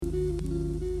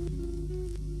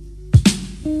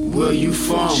Where you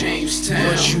from? Jamestown.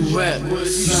 What you rep? You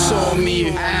saw me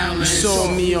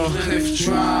on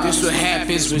This what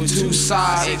happens when two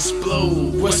sides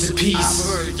explode. What's the peace?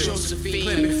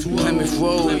 Plymouth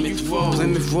Road, Plymouth Road,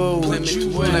 Plymouth Road,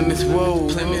 Plymouth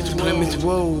Road, Plymouth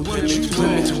Road,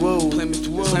 Plymouth Road, Plymouth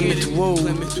Road,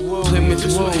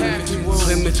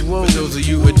 Plymouth Road. For those of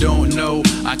you who don't know,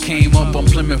 I came up on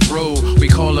Plymouth Road. We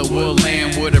call it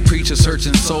Woodland, where the preacher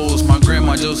searching souls. My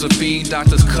grandma Josephine,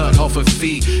 doctors cut off her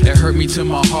feet. It hurt me to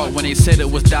my heart when they said it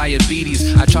was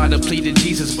diabetes. I tried to plead to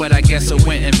Jesus, but I guess it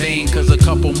went in vain. Cause a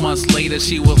couple months later,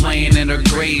 she was laying in her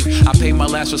grave. I paid my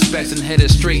last respects and headed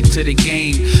straight to the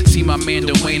game. See my man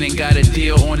Dwayne and got a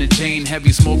deal on the Jane.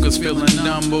 Heavy smokers feeling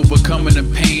numb, overcoming the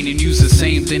pain. And use the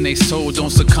same thing they sold, don't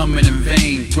succumb in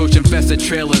vain. Roach infested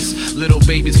trailers, little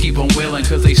babies keep on wailing.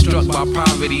 Cause they struck by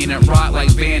poverty and it rock like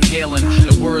Van Halen.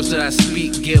 The words that I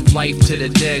speak give life to the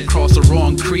dead. Cross the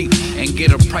wrong creek and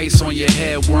get a price on your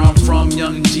head. Where I'm from,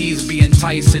 young G's be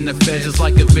enticed in the feds. It's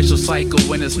like a vicious cycle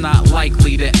when it's not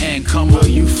likely to end. Come where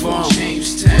you from?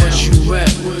 Jamestown. What you rep?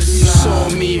 You saw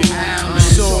me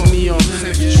on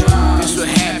This what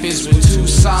happens when two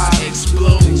sides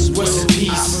explode. What's the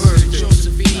peace?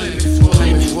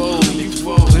 Plymouth Road, Plymouth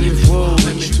Road, Plymouth Road,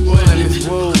 Plymouth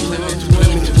Road,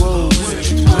 Plymouth Road,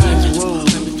 Plymouth Road,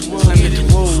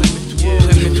 Plymouth Road,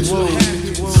 Plymouth Road,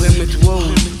 Plymouth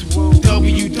Road.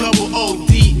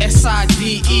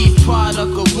 WOODSIDE, product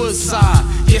of Woodside.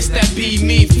 Yes, that be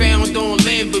me, found on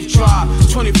Lambeth Drive,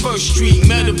 21st Street,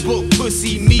 Meadowbrook,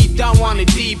 pussy, me, down on the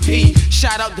DP.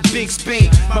 Shout out to Big Spain,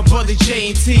 my brother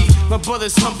J&T, my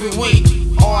brother's humping weight,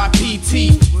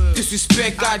 RIPT.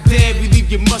 Disrespect, goddamn, we leave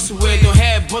your muscle wear. Don't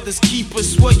have brothers keep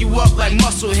us, swell you up like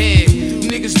musclehead.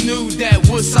 Niggas knew that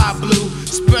Woodside blew,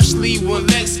 especially when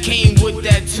Lex came with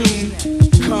that tune.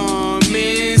 Come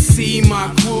and see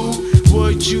my crew.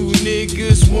 What you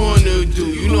niggas wanna do?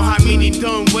 You know how many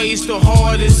done ways the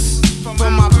hardest?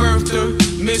 From my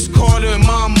birthday, Miss Carter and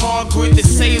Mom Margaret, they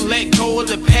say let go of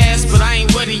the past, but I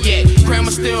ain't ready yet.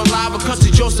 Grandma's still alive because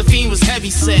the Josephine was heavy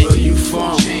set. Where you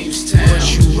from? Jamestown.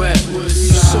 What you rep? You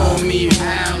saw me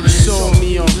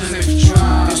on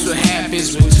This what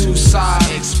happens when two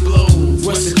sides explode.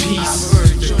 What's the peace?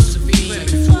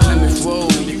 Plymouth Road,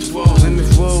 Plymouth Road,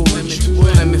 Plymouth Road,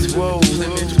 Plymouth Road,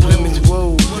 Plymouth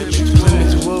Road,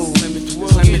 Plymouth Road,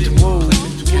 Plymouth Road.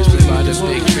 by the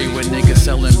big tree where niggas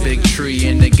selling big tree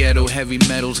in the ghetto. Heavy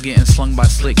metals getting slung by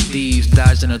slick thieves,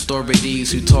 dodging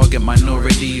authorities who target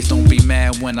minorities. Don't be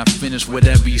mad when I finish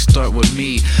whatever you start with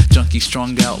me. Junkies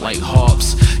strung out like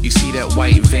harps. You see that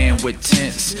white van with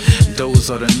tents? Those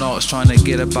are the naughts trying to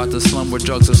get about the slum where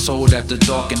drugs are sold after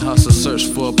dark, and hustlers search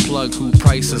for a plug who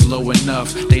price is low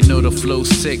enough. They know the flow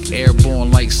sick,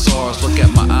 airborne like SARS. Look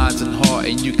at my eyes and heart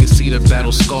and you can see the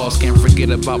battle scars. Can't forget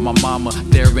about my mama,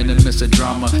 there in the midst of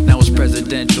drama. Now it's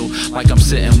presidential, like I'm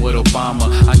sitting with Obama.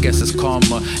 I guess it's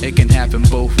karma, it can happen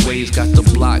both ways. Got the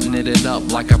block knitted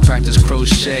up like I practice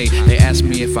crochet. They ask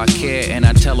me if I care and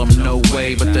I tell them no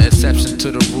way, but the exception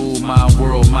to the rule, my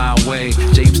world, my way.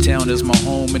 Jamestown is my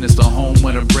home and it's the home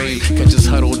of the brave. Catch us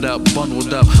huddled up,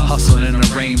 bundled up, hustling in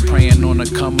the rain, praying on the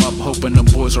come up, hoping the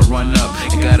boys will run up.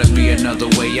 It gotta be another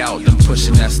way out than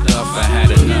pushing that stuff. I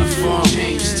had enough. From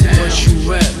what you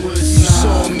rep, you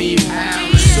saw me on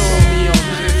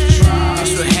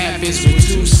That's what happens when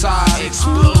two sides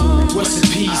explode. What's the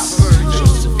peace?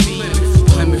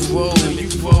 Plymouth Road,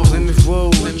 Plymouth Road, Plymouth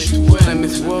Road,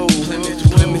 Plymouth Road,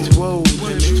 Plymouth Road,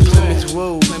 Plymouth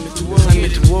Road,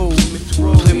 Plymouth Road,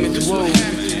 Plymouth Road,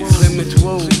 Plymouth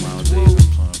Road.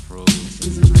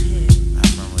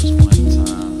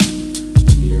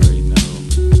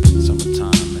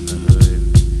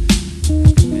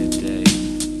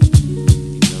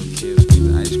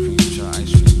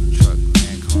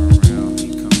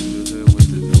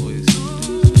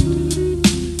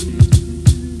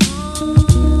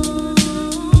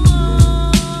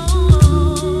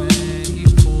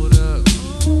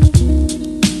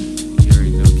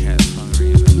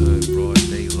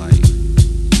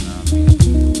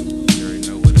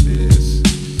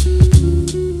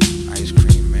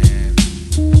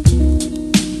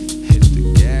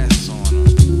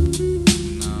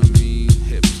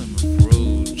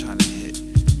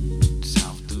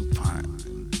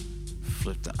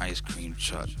 Flip the ice cream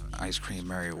truck, ice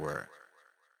cream everywhere.